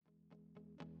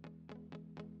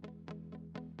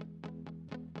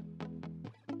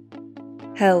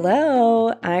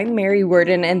Hello, I'm Mary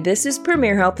Worden, and this is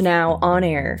Premier Health Now on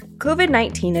Air,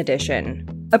 COVID-19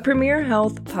 edition, a Premier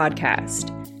Health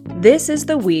podcast. This is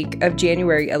the week of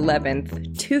January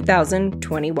 11th,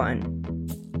 2021.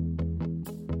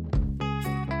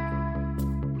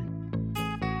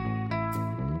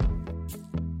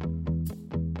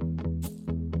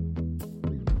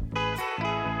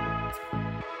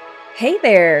 Hey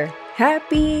there!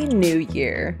 Happy New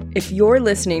Year! If you're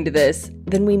listening to this,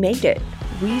 then we made it.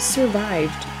 We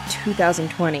survived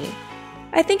 2020.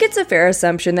 I think it's a fair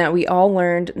assumption that we all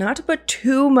learned not to put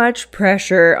too much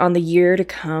pressure on the year to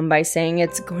come by saying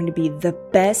it's going to be the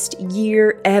best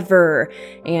year ever,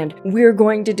 and we're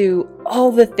going to do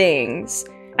all the things.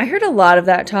 I heard a lot of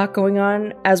that talk going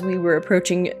on as we were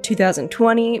approaching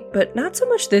 2020, but not so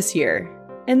much this year.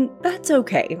 And that's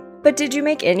okay. But did you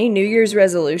make any New Year's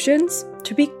resolutions?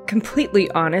 To be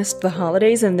completely honest, the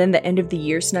holidays and then the end of the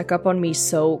year snuck up on me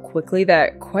so quickly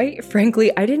that, quite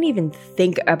frankly, I didn't even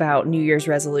think about New Year's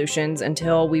resolutions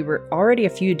until we were already a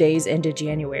few days into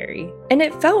January. And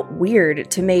it felt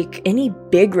weird to make any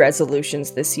big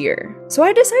resolutions this year. So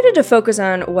I decided to focus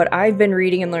on what I've been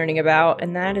reading and learning about,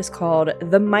 and that is called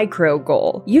the micro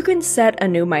goal. You can set a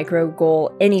new micro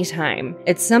goal anytime.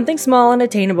 It's something small and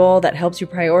attainable that helps you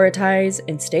prioritize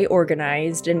and stay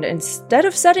organized, and instead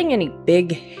of setting any big,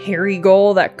 hairy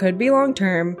goal that could be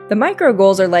long-term, the micro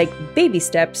goals are like baby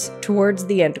steps towards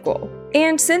the end goal.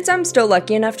 And since I'm still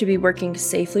lucky enough to be working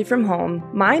safely from home,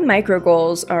 my micro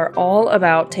goals are all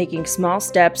about taking small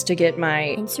steps to get my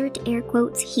insert air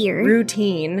quotes here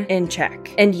routine in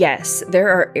check. And yes, there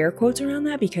are air quotes around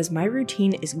that because my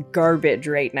routine is garbage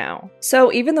right now.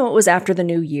 So even though it was after the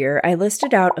new year, I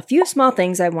listed out a few small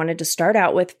things I wanted to start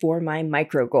out with for my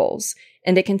micro goals.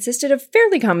 And it consisted of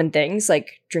fairly common things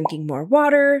like drinking more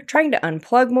water, trying to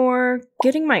unplug more,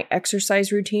 getting my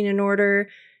exercise routine in order,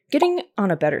 getting on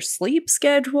a better sleep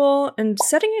schedule, and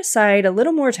setting aside a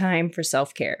little more time for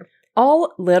self-care.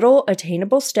 All little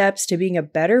attainable steps to being a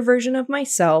better version of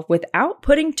myself without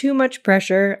putting too much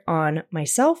pressure on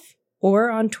myself or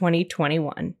on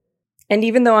 2021. And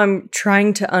even though I'm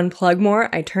trying to unplug more,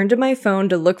 I turned to my phone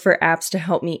to look for apps to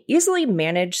help me easily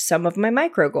manage some of my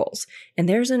micro goals. And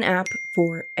there's an app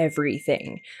for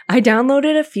everything. I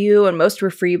downloaded a few and most were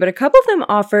free, but a couple of them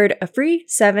offered a free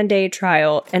 7-day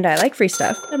trial. And I like free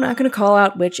stuff. I'm not going to call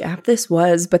out which app this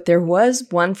was, but there was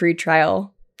one free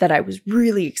trial that I was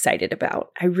really excited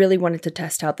about. I really wanted to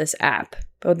test out this app.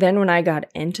 But then when I got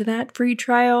into that free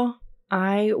trial,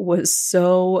 I was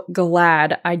so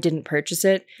glad I didn't purchase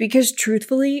it because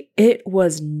truthfully, it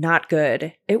was not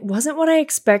good. It wasn't what I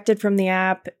expected from the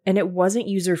app and it wasn't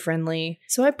user-friendly.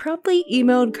 So I promptly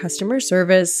emailed customer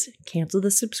service, canceled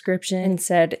the subscription, and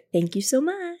said, "Thank you so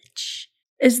much."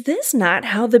 Is this not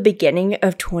how the beginning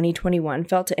of 2021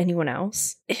 felt to anyone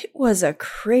else? It was a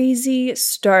crazy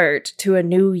start to a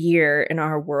new year in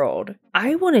our world.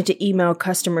 I wanted to email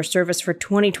customer service for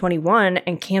 2021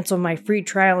 and cancel my free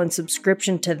trial and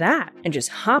subscription to that and just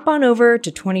hop on over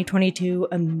to 2022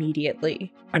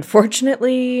 immediately.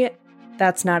 Unfortunately,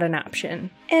 that's not an option.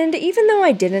 And even though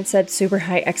I didn't set super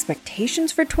high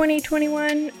expectations for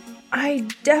 2021, I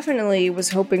definitely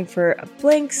was hoping for a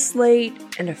blank slate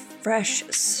and a fresh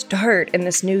start in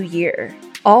this new year.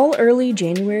 All early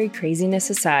January craziness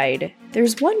aside,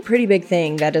 there's one pretty big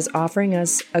thing that is offering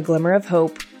us a glimmer of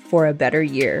hope for a better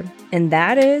year, and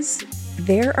that is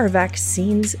there are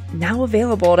vaccines now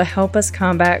available to help us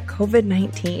combat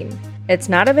COVID-19. It's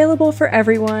not available for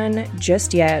everyone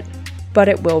just yet, but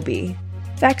it will be.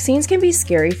 Vaccines can be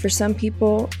scary for some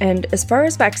people, and as far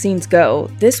as vaccines go,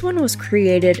 this one was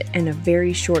created in a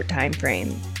very short time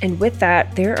frame. And with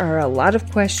that, there are a lot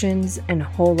of questions and a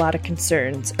whole lot of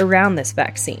concerns around this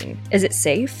vaccine. Is it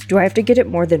safe? Do I have to get it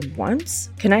more than once?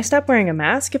 Can I stop wearing a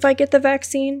mask if I get the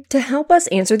vaccine? To help us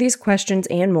answer these questions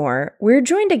and more, we're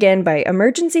joined again by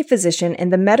emergency physician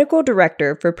and the medical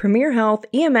director for Premier Health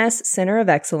EMS Center of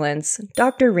Excellence,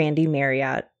 Dr. Randy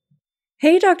Marriott.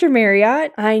 Hey, Dr.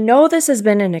 Marriott, I know this has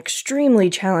been an extremely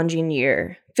challenging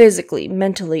year, physically,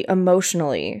 mentally,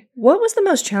 emotionally. What was the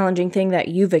most challenging thing that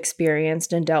you've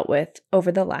experienced and dealt with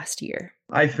over the last year?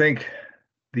 I think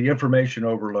the information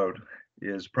overload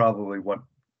is probably what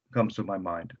comes to my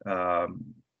mind.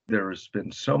 There has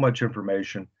been so much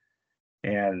information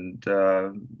and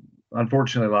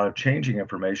unfortunately a lot of changing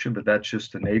information, but that's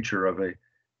just the nature of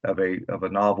a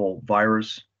novel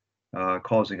virus.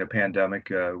 Causing a pandemic.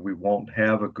 We won't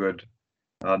have a good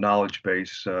knowledge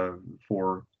base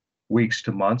for weeks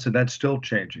to months, and that's still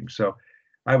changing. So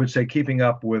I would say keeping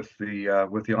up with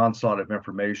the onslaught of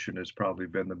information has probably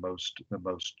been the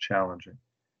most challenging,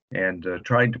 and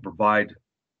trying to provide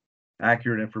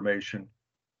accurate information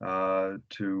to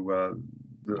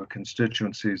the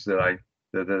constituencies that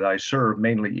I serve,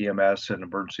 mainly EMS and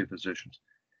emergency physicians,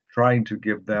 trying to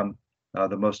give them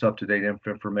the most up-to-date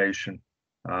information,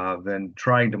 then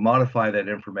trying to modify that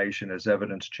information as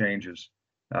evidence changes.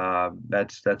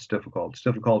 That's difficult. It's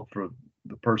difficult for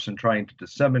the person trying to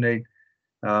disseminate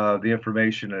the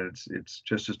information, and it's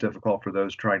just as difficult for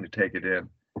those trying to take it in.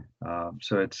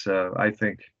 So it's I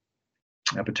think,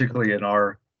 particularly in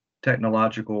our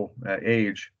technological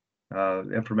age,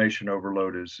 information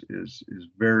overload is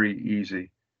very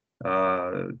easy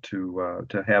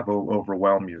to have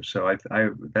overwhelm you. So I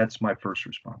that's my first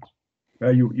response.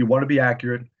 You want to be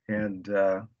accurate, and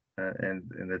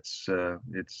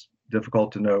it's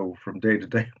difficult to know from day to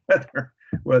day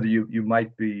whether you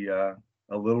might be a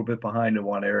little bit behind in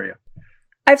one area.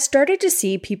 I've started to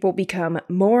see people become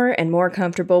more and more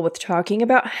comfortable with talking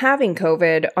about having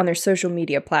COVID on their social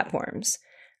media platforms.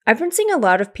 I've been seeing a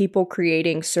lot of people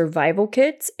creating survival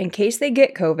kits in case they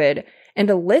get COVID and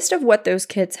a list of what those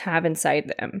kits have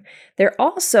inside them. They're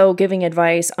also giving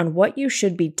advice on what you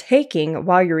should be taking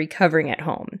while you're recovering at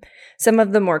home. Some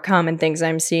of the more common things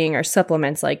I'm seeing are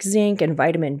supplements like zinc and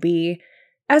vitamin B.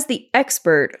 As the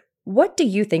expert, what do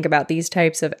you think about these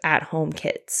types of at-home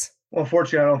kits? Well,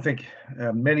 unfortunately, I don't think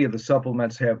many of the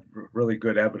supplements have really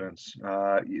good evidence.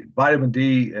 Vitamin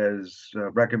D is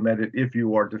recommended if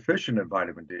you are deficient in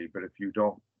vitamin D, but if you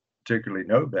don't particularly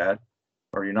know that,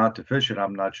 or you're not deficient,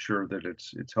 I'm not sure that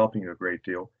it's helping you a great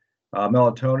deal.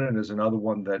 Melatonin is another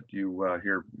one that you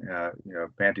hear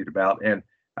bandied about, and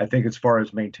I think as far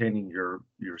as maintaining your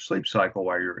sleep cycle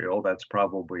while you're ill, that's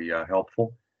probably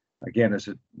helpful. Again, is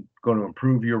it going to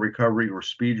improve your recovery or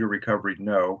speed your recovery?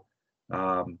 No.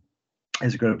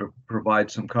 Is it going to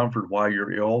provide some comfort while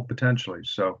you're ill? Potentially.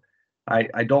 So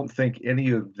I don't think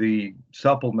any of the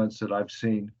supplements that I've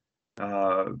seen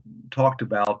talked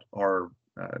about are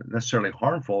necessarily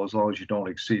harmful as long as you don't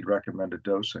exceed recommended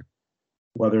dosing.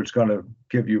 Whether it's going to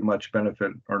give you much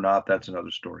benefit or not, that's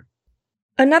another story.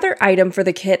 Another item for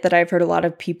the kit that I've heard a lot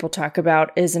of people talk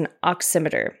about is an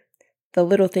oximeter, the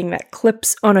little thing that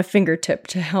clips on a fingertip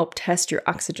to help test your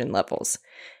oxygen levels.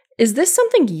 Is this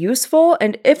something useful?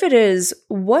 And if it is,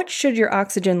 what should your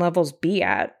oxygen levels be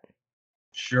at?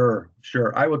 Sure.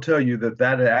 I will tell you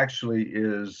that actually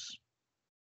is,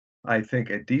 I think,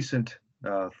 a decent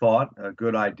thought, a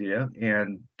good idea,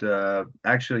 and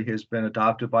actually has been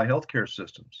adopted by healthcare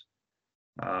systems,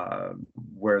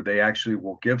 where they actually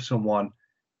will give someone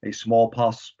a small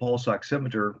pulse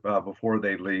oximeter before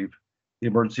they leave the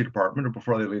emergency department or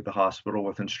before they leave the hospital,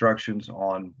 with instructions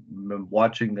on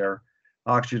watching their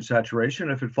oxygen saturation.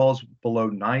 If it falls below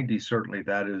 90, certainly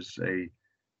that is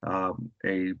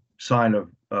a sign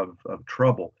of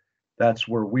trouble. That's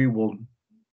where we will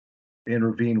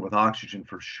intervene with oxygen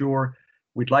for sure.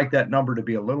 We'd like that number to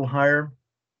be a little higher.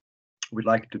 We'd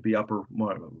like it to be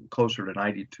closer to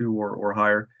 92 or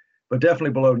higher, but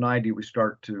definitely below 90, we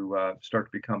start to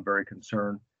become very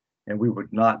concerned, and we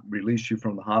would not release you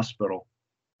from the hospital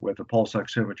with a pulse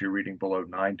oximetry reading below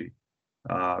 90.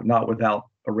 Not without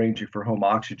arranging for home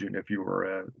oxygen if you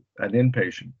were an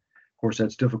inpatient. Of course,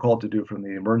 that's difficult to do from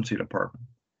the emergency department.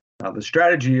 The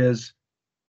strategy is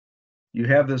you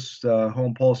have this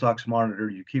home pulse ox monitor.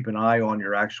 You keep an eye on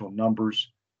your actual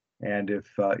numbers, and if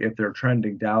they're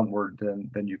trending downward,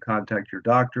 then you contact your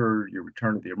doctor. You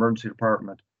return to the emergency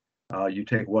department. You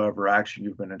take whatever action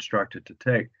you've been instructed to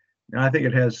take. And I think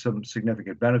it has some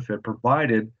significant benefit,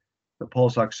 provided the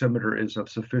pulse oximeter is of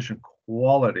sufficient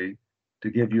quality to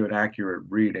give you an accurate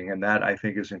reading, and that I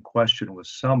think is in question with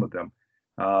some of them.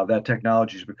 That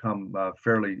technology has become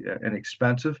fairly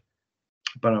inexpensive,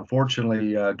 but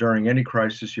unfortunately, during any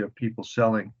crisis, you have people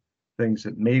selling things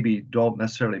that maybe don't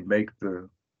necessarily make the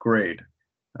grade.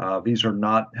 These are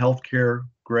not healthcare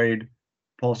grade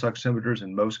pulse oximeters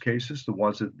in most cases, the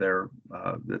ones that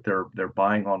they're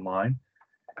buying online,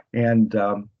 and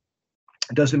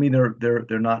it doesn't mean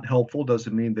they're not helpful.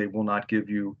 Doesn't mean they will not give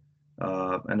you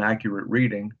an accurate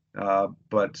reading,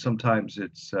 but sometimes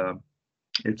it's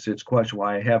questionable.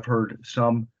 I have heard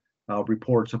some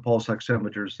reports of pulse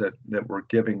oximeters that were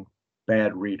giving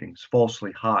bad readings,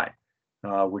 falsely high,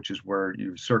 which is where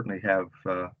you certainly have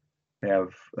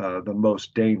the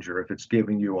most danger. If it's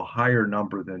giving you a higher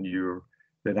number than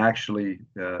actually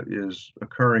is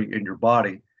occurring in your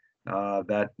body,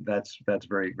 that's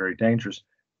very, very dangerous.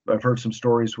 I've heard some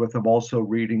stories with them also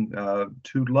reading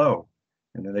too low,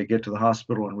 and then they get to the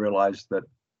hospital and realize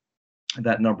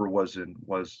that number was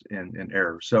in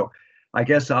error. So I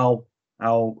guess I'll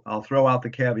throw out the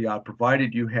caveat: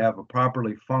 provided you have a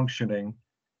properly functioning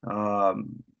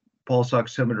pulse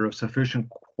oximeter of sufficient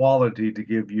quality to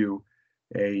give you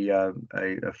a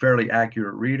fairly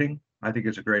accurate reading, I think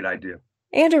it's a great idea.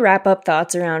 And to wrap up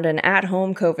thoughts around an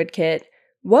at-home COVID kit,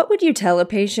 what would you tell a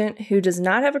patient who does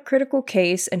not have a critical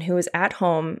case and who is at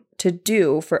home to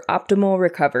do for optimal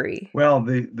recovery? Well,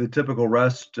 the typical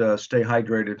rest, stay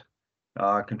hydrated,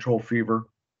 control fever.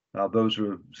 Those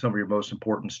are some of your most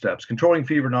important steps. Controlling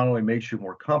fever not only makes you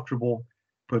more comfortable,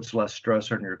 puts less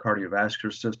stress on your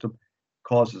cardiovascular system,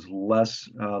 causes less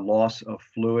loss of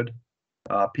fluid.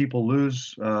 People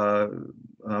lose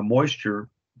moisture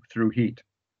through heat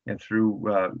and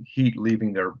through heat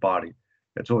leaving their body.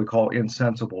 That's what we call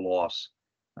insensible loss.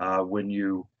 When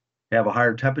you have a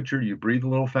higher temperature, you breathe a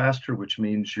little faster, which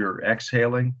means you're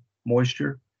exhaling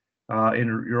moisture,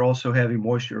 and you're also having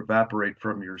moisture evaporate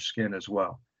from your skin as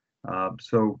well.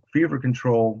 So fever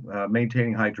control,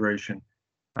 maintaining hydration,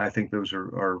 I think those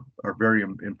are very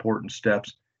important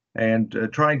steps, and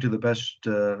trying to the best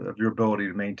of your ability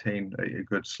to maintain a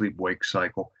good sleep-wake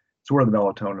cycle. It's where the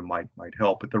melatonin might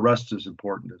help, but the rest is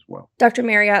important as well. Dr.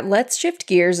 Marriott, let's shift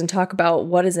gears and talk about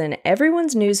what is in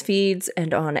everyone's news feeds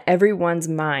and on everyone's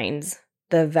minds,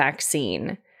 the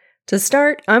vaccine. To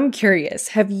start, I'm curious,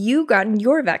 have you gotten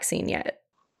your vaccine yet?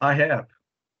 I have.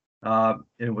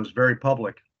 It was very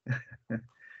public.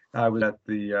 I was at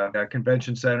the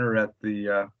convention center at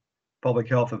the Public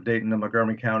Health of Dayton and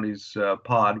Montgomery County's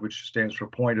POD, which stands for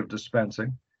Point of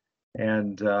Dispensing.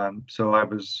 And so I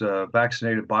was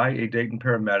vaccinated by a Dayton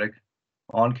paramedic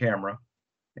on camera.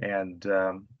 And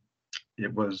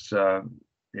it was a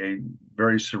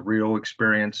very surreal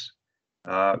experience.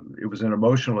 It was an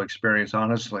emotional experience,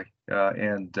 honestly.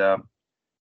 And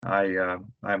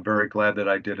I'm very glad that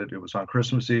I did it. It was on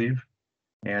Christmas Eve,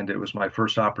 and it was my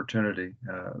first opportunity.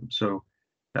 So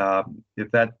if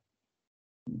that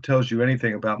tells you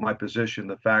anything about my position,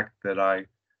 the fact that I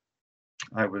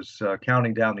was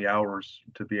counting down the hours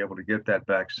to be able to get that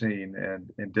vaccine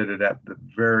and did it at the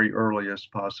very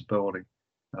earliest possibility.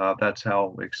 That's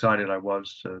how excited I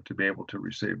was to be able to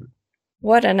receive it.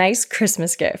 What a nice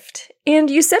Christmas gift. And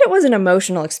you said it was an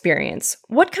emotional experience.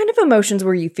 What kind of emotions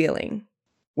were you feeling?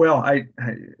 Well,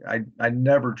 I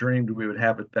never dreamed we would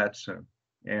have it that soon.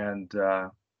 And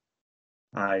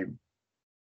I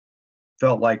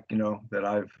felt like,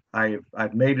 that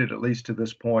I've made it at least to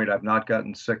this point. I've not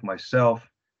gotten sick myself.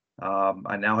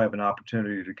 I now have an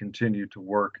opportunity to continue to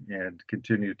work and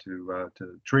continue to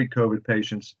treat COVID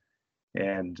patients,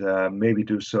 and maybe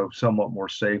do so somewhat more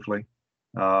safely.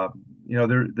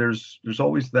 There's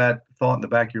always that thought in the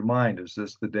back of your mind: is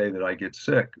this the day that I get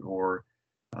sick, or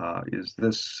is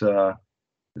this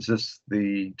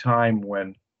the time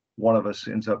when one of us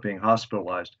ends up being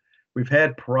hospitalized? We've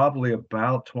had probably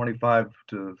about 25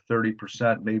 to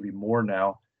 30%, maybe more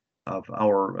now, of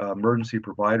our emergency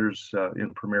providers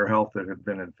in Premier Health that have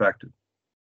been infected.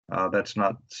 That's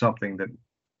not something that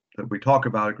we talk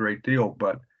about a great deal,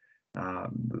 but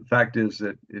the fact is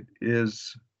that it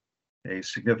is a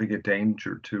significant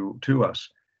danger to us.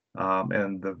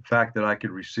 And the fact that I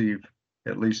could receive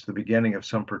at least the beginning of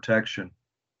some protection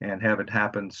and have it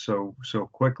happen so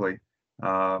quickly,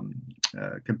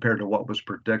 compared to what was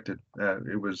predicted,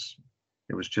 it was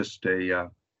just a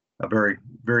very,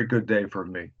 very good day for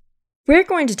me. We're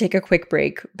going to take a quick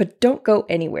break, but don't go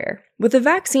anywhere. With the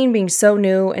vaccine being so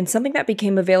new and something that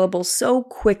became available so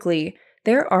quickly,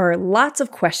 there are lots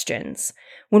of questions.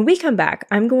 When we come back,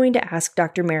 I'm going to ask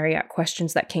Dr. Marriott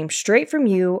questions that came straight from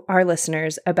you, our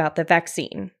listeners, about the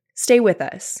vaccine. Stay with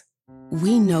us.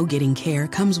 We know getting care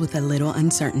comes with a little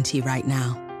uncertainty right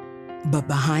now. But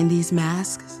behind these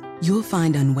masks, you'll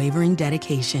find unwavering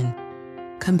dedication,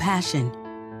 compassion,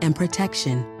 and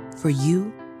protection for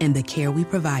you and the care we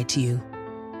provide to you.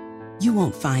 You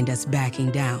won't find us backing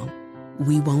down.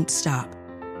 We won't stop.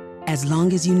 As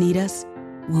long as you need us,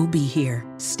 we'll be here,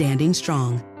 standing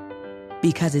strong.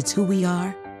 Because it's who we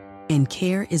are, and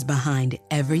care is behind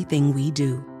everything we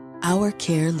do. Our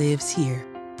care lives here.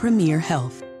 Premier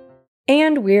Health.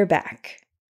 And we're back.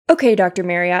 Okay, Dr.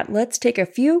 Marriott, let's take a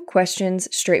few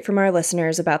questions straight from our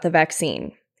listeners about the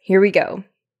vaccine. Here we go.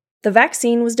 The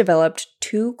vaccine was developed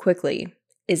too quickly.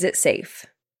 Is it safe?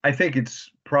 I think it's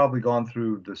probably gone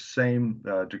through the same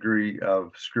degree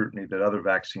of scrutiny that other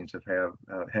vaccines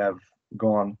have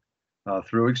gone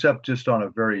through, except just on a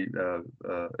very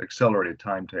accelerated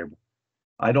timetable.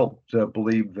 I don't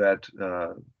believe that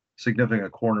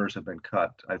significant corners have been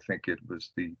cut. I think it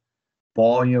was the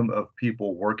volume of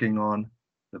people working on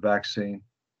the vaccine,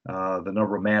 the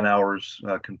number of man hours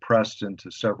compressed into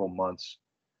several months.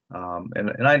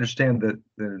 And I understand that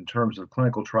in terms of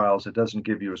clinical trials, it doesn't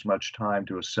give you as much time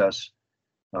to assess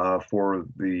for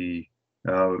the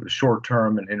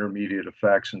short-term and intermediate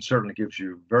effects, and certainly gives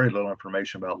you very little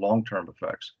information about long-term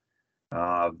effects.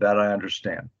 That I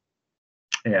understand.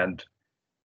 And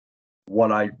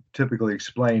what I typically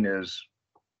explain is,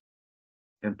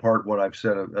 in part, what I've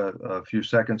said a few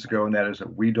seconds ago, and that is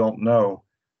that we don't know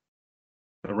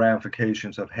the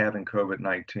ramifications of having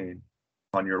COVID-19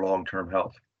 on your long-term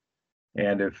health.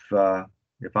 And if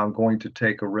I'm going to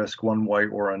take a risk one way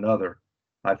or another,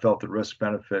 I felt the risk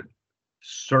benefit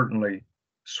certainly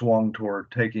swung toward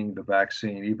taking the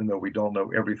vaccine, even though we don't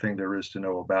know everything there is to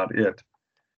know about it.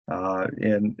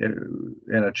 In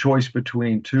a choice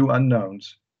between two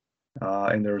unknowns,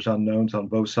 and there's unknowns on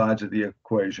both sides of the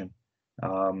equation,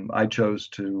 I chose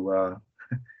to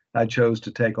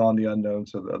take on the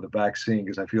unknowns of the vaccine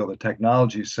because I feel the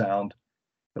technology is sound,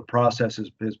 the process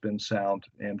has been sound,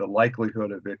 and the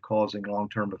likelihood of it causing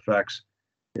long-term effects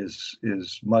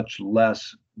is much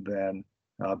less than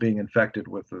being infected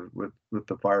with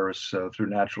the virus through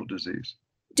natural disease.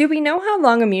 Do we know how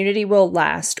long immunity will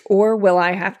last, or will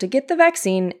I have to get the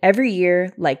vaccine every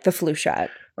year like the flu shot?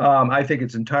 I think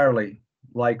it's entirely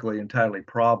likely, entirely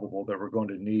probable that we're going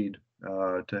to need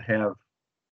to have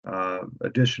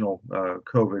additional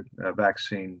COVID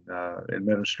vaccine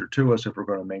administered to us if we're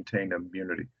going to maintain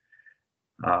immunity.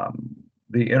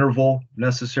 The interval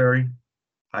necessary,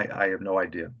 I have no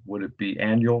idea. Would it be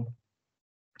annual?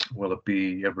 Will it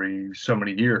be every so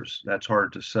many years? That's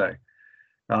hard to say.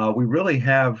 We really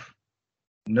have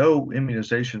no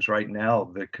immunizations right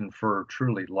now that confer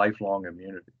truly lifelong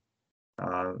immunity.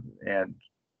 And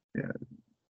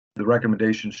the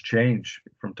recommendations change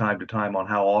from time to time on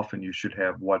how often you should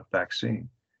have what vaccine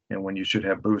and when you should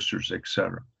have boosters, et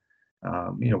cetera.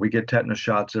 We get tetanus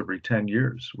shots every 10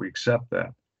 years. We accept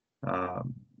that.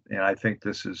 And I think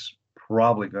this is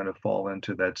probably going to fall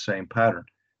into that same pattern.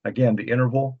 Again, the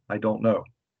interval, I don't know.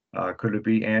 Could it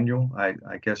be annual?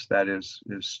 I guess that is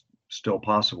still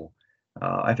possible.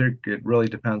 I think it really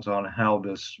depends on how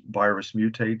this virus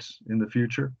mutates in the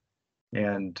future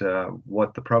and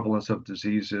what the prevalence of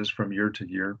disease is from year to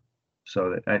year.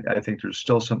 So I think there's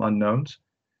still some unknowns,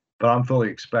 but I'm fully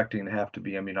expecting to have to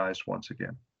be immunized once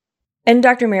again. And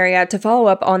Dr. Marriott, to follow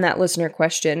up on that listener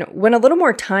question, when a little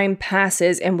more time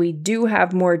passes and we do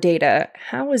have more data,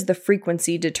 how is the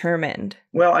frequency determined?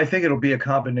 Well, I think it'll be a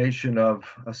combination of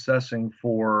assessing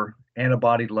for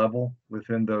antibody level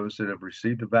within those that have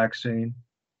received the vaccine,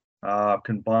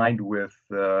 combined with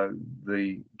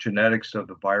the genetics of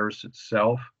the virus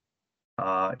itself,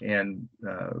 and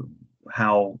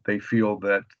how they feel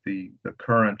that the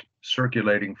current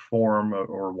circulating form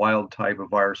or wild type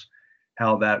of virus,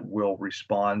 how that will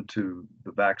respond to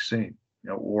the vaccine,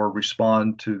 or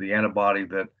respond to the antibody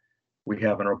that we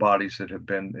have in our bodies that have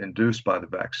been induced by the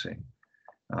vaccine.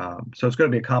 So it's going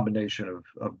to be a combination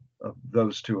of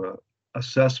those two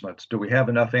assessments. Do we have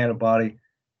enough antibody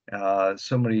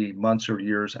so many months or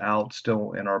years out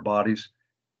still in our bodies?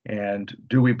 And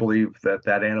do we believe that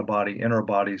antibody in our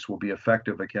bodies will be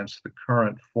effective against the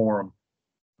current form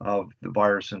of the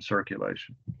virus in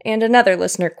circulation? And another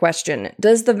listener question,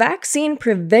 does the vaccine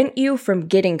prevent you from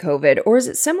getting COVID, or is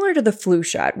it similar to the flu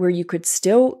shot where you could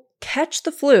still catch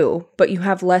the flu, but you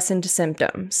have lessened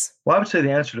symptoms? Well, I would say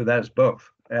the answer to that is both.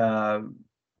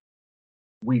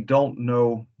 We don't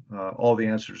know all the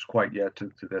answers quite yet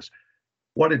to this.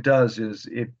 What it does is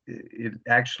it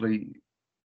actually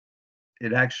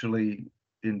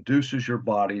induces your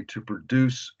body to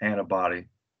produce antibody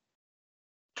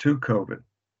to COVID.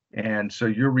 And so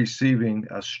you're receiving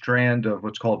a strand of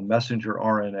what's called messenger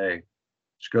RNA,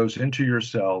 which goes into your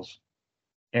cells.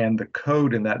 And the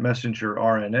code in that messenger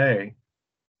RNA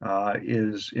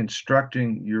is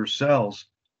instructing your cells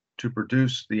to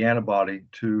produce the antibody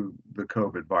to the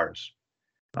COVID virus.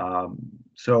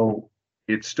 So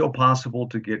it's still possible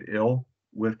to get ill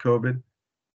with COVID,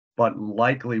 but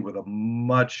likely with a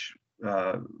much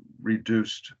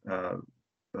reduced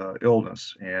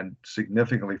illness and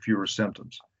significantly fewer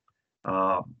symptoms.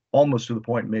 Almost to the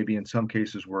point, maybe in some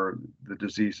cases, where the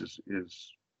disease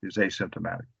is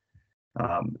asymptomatic.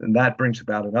 And that brings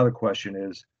about another question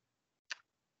is,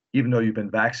 even though you've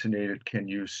been vaccinated, can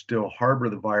you still harbor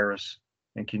the virus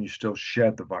and can you still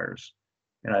shed the virus?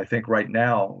 And I think right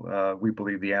now, we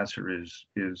believe the answer is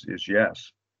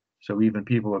yes. So even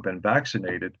people who have been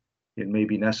vaccinated, it may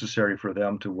be necessary for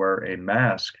them to wear a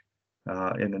mask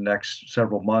in the next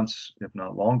several months, if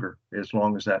not longer, as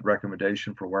long as that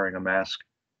recommendation for wearing a mask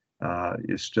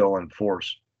is still in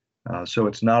force. So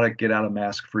it's not a get out of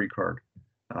mask free card.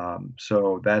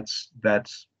 So that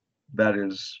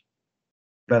is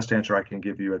best answer I can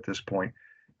give you at this point.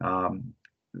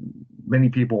 Many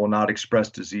people will not express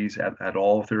disease at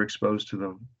all if they're exposed to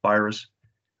the virus.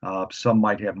 Some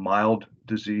might have mild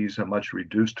disease, a much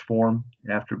reduced form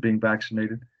after being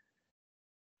vaccinated.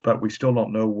 But we still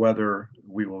don't know whether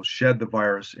we will shed the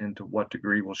virus, and to what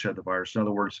degree we'll shed the virus. In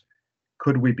other words,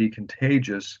 could we be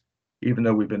contagious even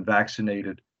though we've been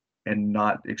vaccinated and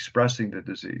not expressing the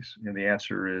disease? And the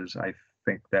answer is, I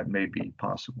think that may be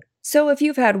possible. So if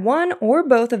you've had one or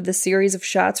both of the series of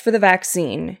shots for the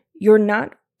vaccine, you're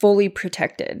not fully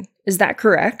protected. Is that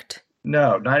correct?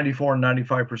 No, 94 and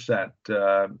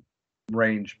 95%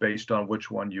 range based on which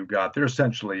one you got. They're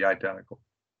essentially identical,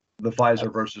 the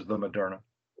Pfizer versus the Moderna.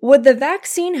 Would the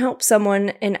vaccine help someone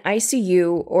in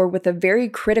ICU or with a very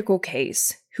critical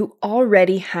case who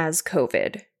already has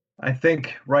COVID? I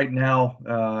think right now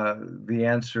the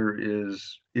answer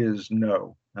is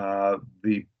no.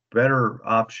 The better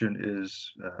option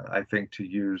is, I think, to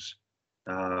use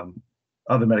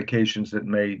other medications that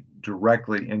may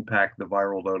directly impact the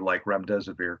viral load, like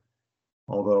remdesivir,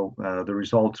 although the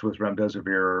results with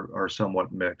remdesivir are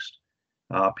somewhat mixed.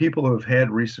 People who have had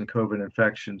recent COVID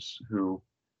infections who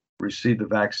receive the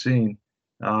vaccine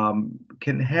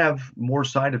can have more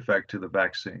side effect to the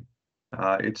vaccine.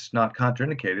 It's not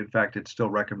contraindicated. In fact, it's still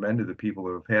recommended that people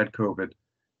who have had COVID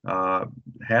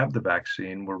have the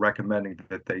vaccine. We're recommending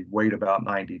that they wait about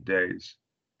 90 days.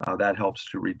 That helps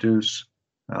to reduce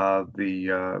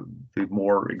the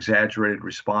more exaggerated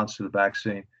response to the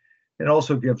vaccine. It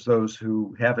also gives those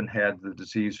who haven't had the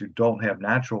disease, who don't have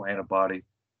natural antibody,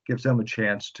 gives them a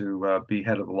chance to be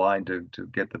head of the line to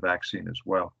get the vaccine as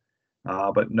well.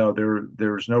 But no,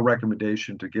 there's no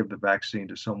recommendation to give the vaccine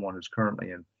to someone who's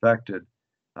currently infected.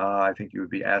 I think you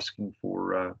would be asking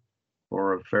for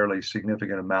a fairly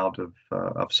significant amount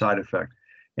of side effect.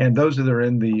 And those that are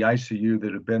in the ICU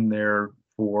that have been there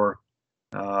for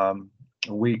a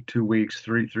week, 2 weeks,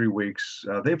 three weeks,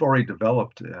 they've already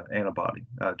developed antibody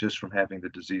just from having the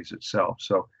disease itself.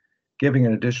 So giving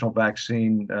an additional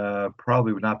vaccine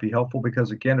probably would not be helpful,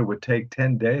 because again, it would take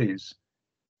 10 days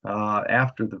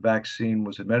after the vaccine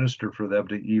was administered for them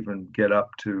to even get up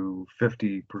to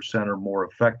 50% or more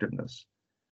effectiveness.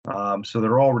 So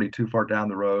they're already too far down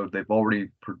the road. They've already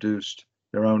produced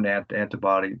their own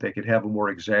antibody. They could have a more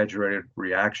exaggerated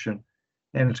reaction,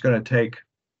 and it's going to take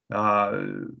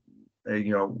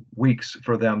weeks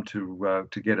for them to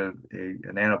get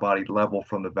an antibody level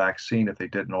from the vaccine if they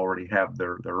didn't already have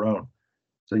their own.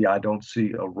 So yeah, I don't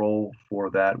see a role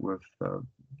for that with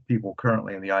people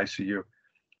currently in the ICU.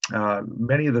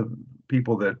 Many of the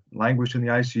people that languish in the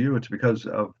ICU, it's because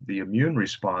of the immune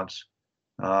response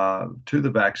to the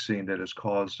vaccine that has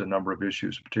caused a number of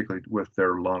issues, particularly with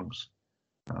their lungs.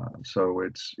 So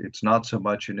it's not so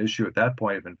much an issue at that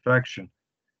point of infection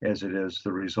as it is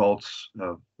the results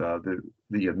of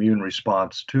the immune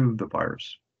response to the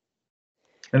virus.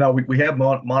 And now we have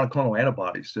monoclonal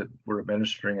antibodies that we're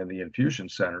administering in the infusion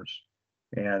centers.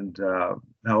 And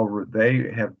however,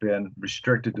 they have been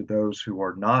restricted to those who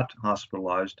are not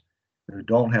hospitalized, who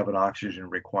don't have an oxygen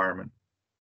requirement.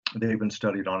 They've been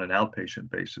studied on an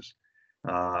outpatient basis.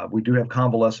 We do have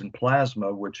convalescent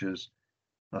plasma, which is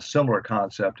a similar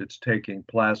concept. It's taking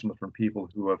plasma from people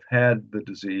who have had the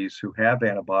disease, who have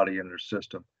antibody in their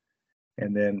system,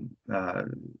 and then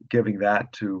giving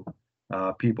that to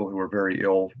people who are very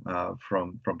ill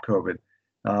from COVID.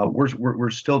 We're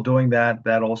still doing that.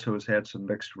 That also has had some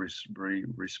mixed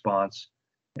response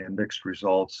and mixed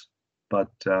results.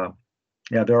 But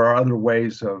yeah, there are other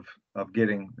ways of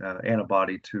getting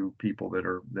antibody to people that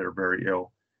are very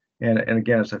ill. And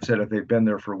again, as I've said, if they've been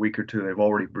there for a week or two, they've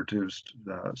already produced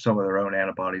some of their own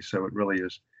antibodies. So it really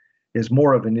is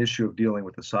more of an issue of dealing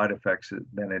with the side effects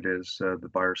than it is the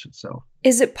virus itself.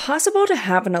 Is it possible to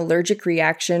have an allergic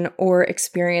reaction or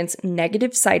experience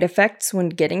negative side effects when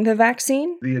getting the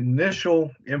vaccine? The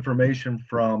initial information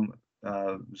from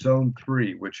Zone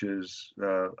 3, which is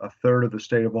a third of the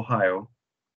state of Ohio,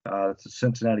 it's the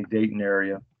Cincinnati-Dayton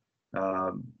area.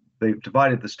 They've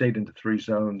divided the state into 3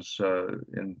 zones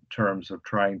in terms of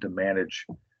trying to manage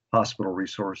hospital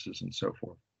resources and so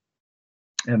forth.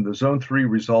 And the Zone 3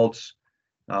 results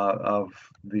of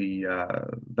the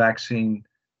vaccine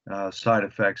side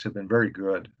effects have been very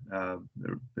good. There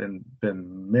have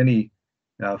been many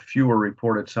fewer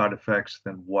reported side effects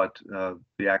than what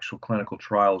the actual clinical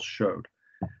trials showed.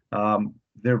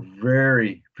 They're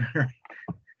very, very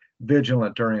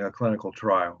vigilant during a clinical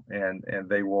trial, and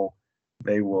they will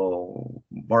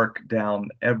mark down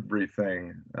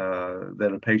everything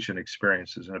that a patient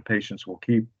experiences, and the patients will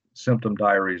keep symptom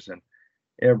diaries, and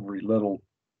every little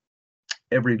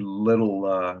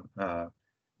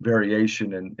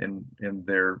variation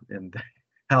in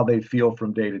how they feel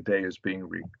from day to day is being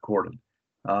recorded.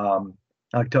 I'll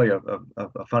tell you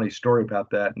a funny story about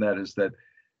that, and that is that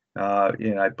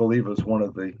and I believe it was one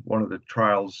of the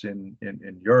trials in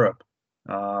Europe.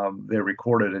 They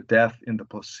recorded a death in the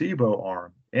placebo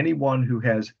arm. Anyone who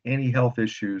has any health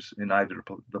issues in either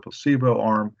the placebo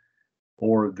arm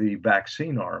or the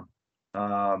vaccine arm,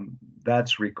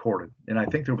 that's recorded. And I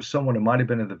think there was someone who might have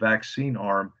been in the vaccine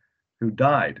arm who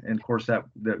died. And of course, that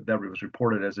was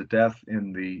reported as a death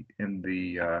in the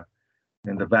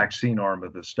vaccine arm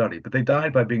of the study. But they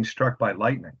died by being struck by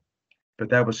lightning. But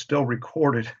that was still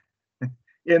recorded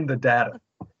in the data.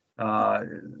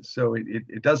 So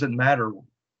it doesn't matter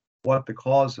what the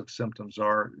cause of symptoms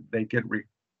are, they get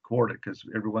recorded because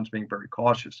everyone's being very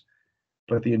cautious.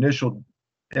 But the initial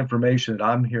information that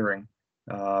I'm hearing,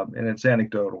 and it's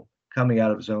anecdotal, coming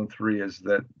out of Zone 3 is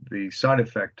that the side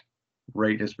effect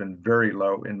rate has been very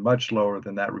low and much lower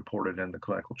than that reported in the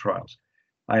clinical trials.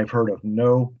 I have heard of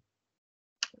no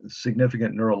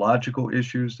significant neurological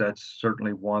issues. That's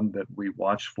certainly one that we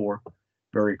watch for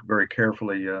very, very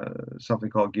carefully. Something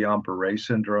called Guillain-Barré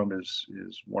syndrome is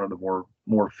one of the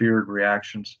more feared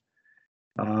reactions.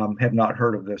 Have not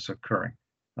heard of this occurring.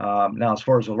 Now, as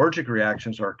far as allergic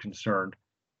reactions are concerned,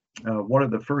 one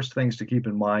of the first things to keep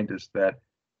in mind is that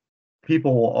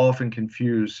people will often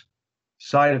confuse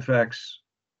side effects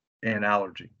and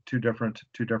allergy, two different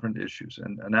issues.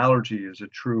 And an allergy is a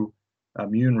true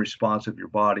immune response of your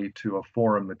body to a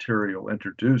foreign material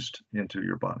introduced into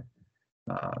your body.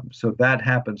 So that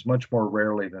happens much more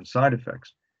rarely than side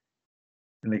effects.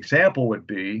 An example would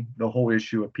be the whole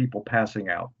issue of people passing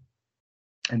out.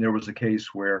 And there was a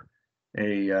case where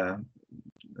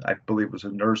I believe it was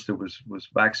a nurse that was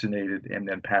vaccinated and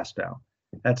then passed out.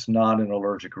 That's not an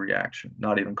allergic reaction,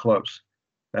 not even close.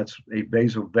 That's a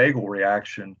vasovagal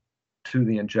reaction to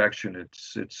the injection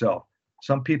itself.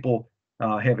 Some people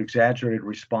have exaggerated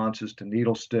responses to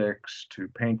needle sticks, to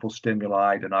painful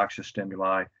stimuli, to noxious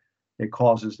stimuli. It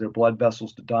causes their blood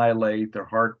vessels to dilate, their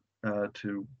heart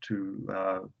to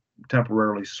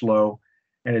temporarily slow,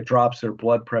 and it drops their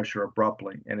blood pressure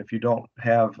abruptly. And if you don't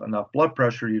have enough blood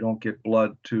pressure, you don't get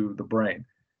blood to the brain.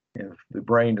 If the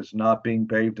brain is not being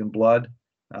bathed in blood,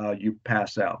 you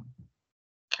pass out.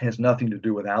 It has nothing to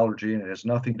do with allergy, and it has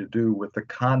nothing to do with the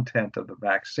content of the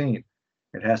vaccine.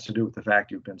 It has to do with the fact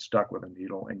you've been stuck with a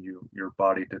needle and your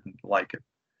body didn't like it.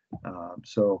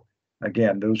 So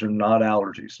again, those are not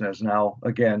allergies. And as now,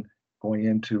 again, going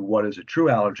into what is a true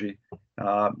allergy,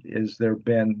 is there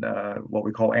been what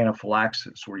we call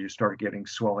anaphylaxis, where you start getting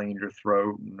swelling in your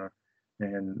throat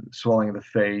and swelling of the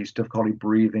face, difficulty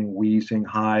breathing, wheezing,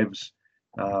 hives,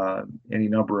 any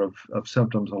number of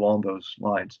symptoms along those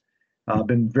lines.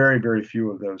 Been very, very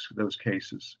few of those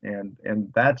cases.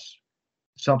 And that's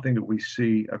something that we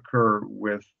see occur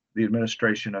with the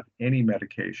administration of any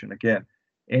medication. Again,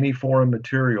 any foreign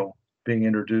material being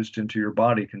introduced into your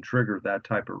body can trigger that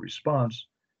type of response,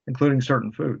 including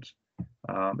certain foods.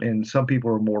 And some people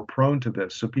are more prone to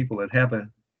this. So people that have a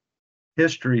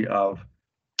history of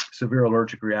severe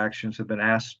allergic reactions have been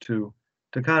asked to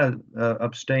kind of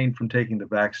abstain from taking the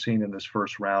vaccine in this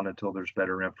first round until there's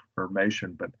better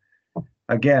information. But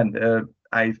again,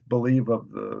 I believe of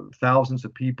the thousands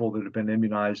of people that have been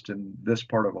immunized in this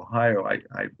part of Ohio,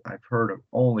 I've heard of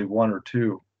only one or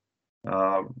two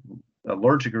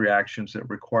allergic reactions that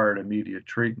required immediate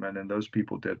treatment, and those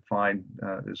people did fine,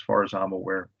 as far as I'm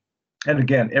aware. And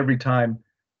again, every time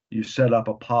you set up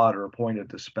a pod or a point of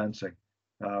dispensing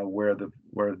where the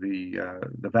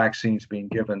vaccine's being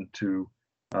given to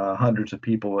hundreds of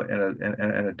people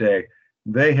in a day,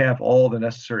 they have all the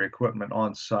necessary equipment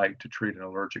on site to treat an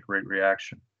allergic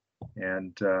reaction.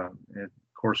 And of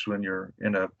course, when you're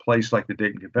in a place like the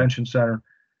Dayton Convention Center,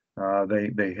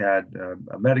 they had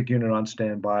a medic unit on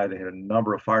standby. They had a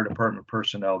number of fire department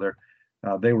personnel there.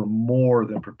 They were more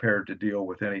than prepared to deal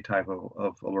with any type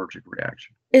of allergic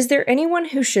reaction. Is there anyone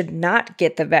who should not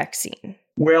get the vaccine?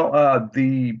 Well,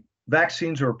 the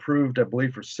vaccines are approved, I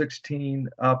believe, for 16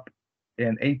 up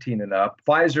and 18 and up.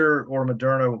 Pfizer or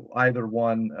Moderna, either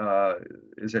one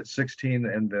is at 16,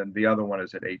 and then the other one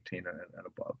is at 18 and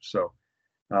above. So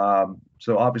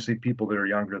obviously people that are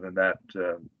younger than that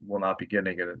will not be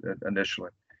getting it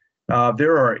initially.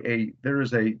 There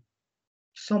is a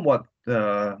somewhat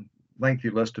lengthy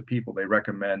list of people they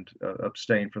recommend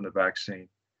abstain from the vaccine.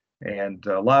 And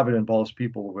a lot of it involves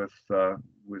people with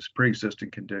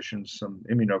pre-existing conditions, some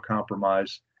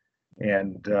immunocompromise,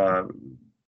 and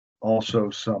also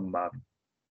some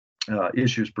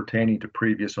issues pertaining to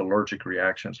previous allergic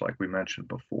reactions, like we mentioned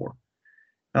before.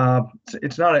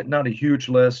 It's not a huge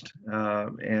list,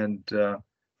 and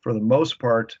for the most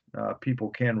part, people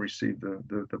can receive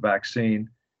the vaccine.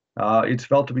 It's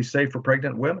felt to be safe for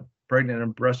pregnant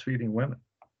and breastfeeding women.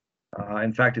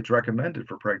 In fact, it's recommended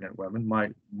for pregnant women. My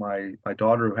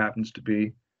daughter, who happens to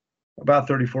be about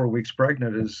 34 weeks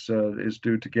pregnant, is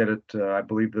due to get it, I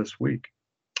believe, this week.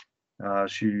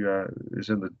 She is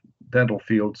in the dental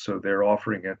field, so they're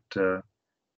offering it to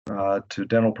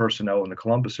dental personnel in the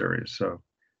Columbus area. So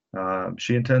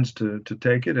she intends to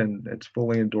take it, and it's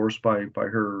fully endorsed by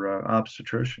her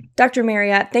obstetrician. Dr.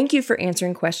 Marriott, thank you for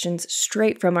answering questions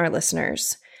straight from our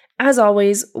listeners. As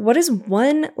always, what is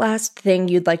one last thing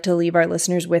you'd like to leave our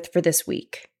listeners with for this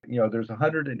week? There's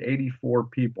 184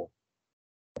 people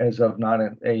as of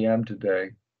 9 a.m.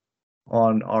 today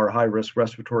on our high-risk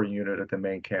respiratory unit at the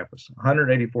main campus.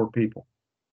 184 people,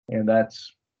 and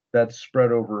that's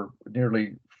spread over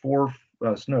nearly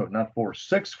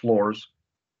 6 floors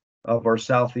of our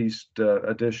southeast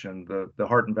addition, the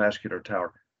Heart and Vascular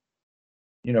Tower,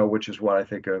 which is what I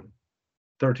think a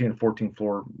 13 or 14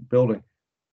 floor building.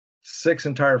 6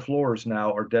 entire floors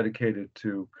now are dedicated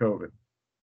to COVID.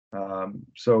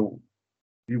 So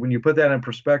when you put that in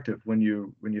perspective, when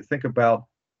you think about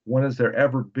when has there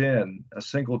ever been a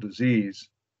single disease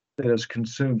that has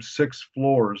consumed 6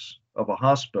 floors of a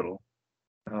hospital,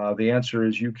 the answer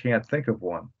is you can't think of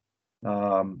one.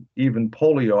 Even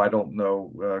polio, I don't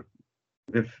know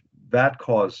if that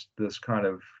caused this kind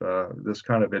of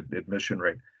admission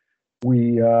rate.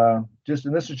 We and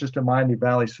this is just a Miami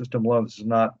Valley system alone. This is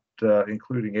not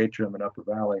including Atrium and Upper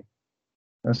Valley.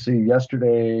 Let's see,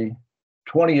 yesterday,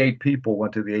 28 people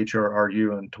went to the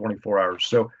HRRU in 24 hours.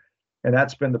 So, and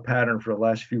that's been the pattern for the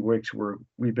last few weeks, where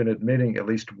we've been admitting at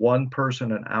least one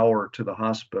person an hour to the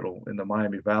hospital in the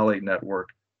Miami Valley network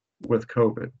with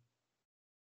COVID.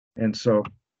 And so,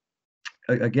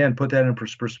 again, put that in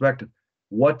perspective.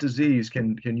 What disease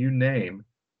can you name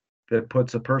that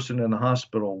puts a person in the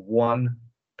hospital 1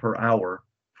 per hour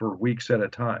for weeks at a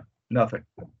time? Nothing.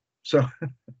 So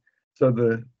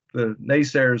the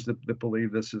naysayers that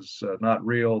believe this is not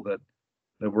real, that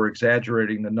we're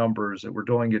exaggerating the numbers, that we're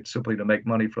doing it simply to make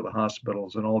money for the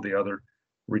hospitals, and all the other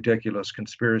ridiculous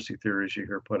conspiracy theories you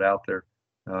hear put out there,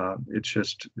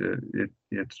 it's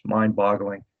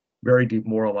mind-boggling, very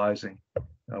demoralizing.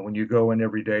 When you go in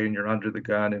every day and you're under the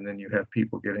gun, and then you have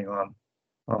people getting on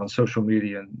social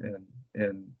media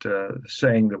and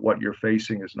saying that what you're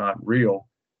facing is not real,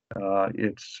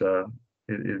 it's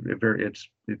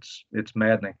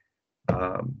maddening.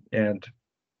 And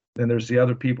then there's the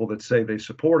other people that say they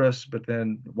support us, but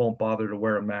then won't bother to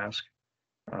wear a mask.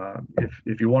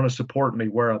 If you want to support me,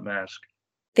 wear a mask.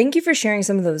 Thank you for sharing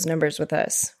some of those numbers with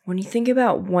us. When you think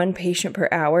about 1 patient per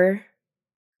hour,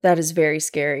 that is very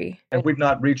scary. And we've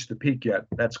not reached the peak yet.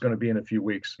 That's going to be in a few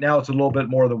weeks. Now it's a little bit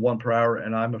more than 1 per hour,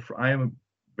 and I am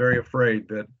very afraid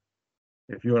that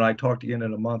if you and I talked again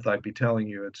in a month, I'd be telling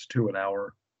you it's 2 an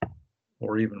hour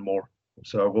or even more.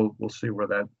 So we'll see where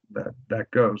that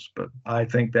goes. But I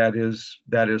think that is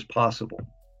possible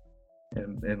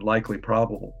and likely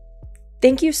probable.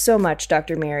 Thank you so much,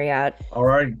 Dr. Marriott. All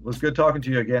right. It was good talking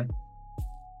to you again.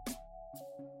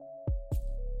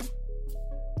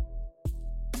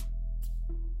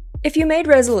 If you made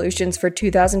resolutions for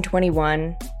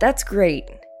 2021, that's great.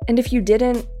 And if you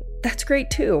didn't, that's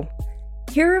great too.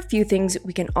 Here are a few things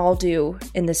we can all do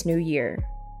in this new year.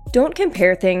 Don't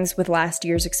compare things with last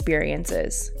year's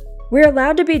experiences. We're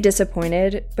allowed to be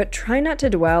disappointed, but try not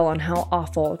to dwell on how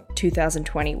awful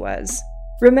 2020 was.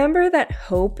 Remember that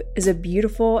hope is a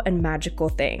beautiful and magical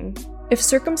thing. If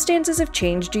circumstances have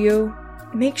changed you,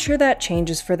 make sure that change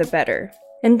is for the better.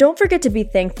 And don't forget to be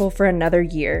thankful for another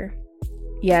year.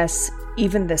 Yes,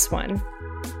 even this one.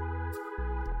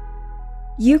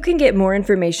 You can get more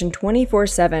information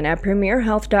 24/7 at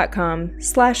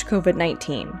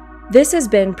premierhealth.com/COVID-19. This has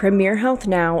been Premier Health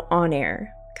Now On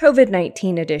Air,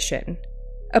 COVID-19 edition,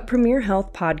 a Premier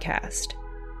Health podcast.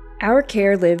 Our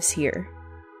care lives here.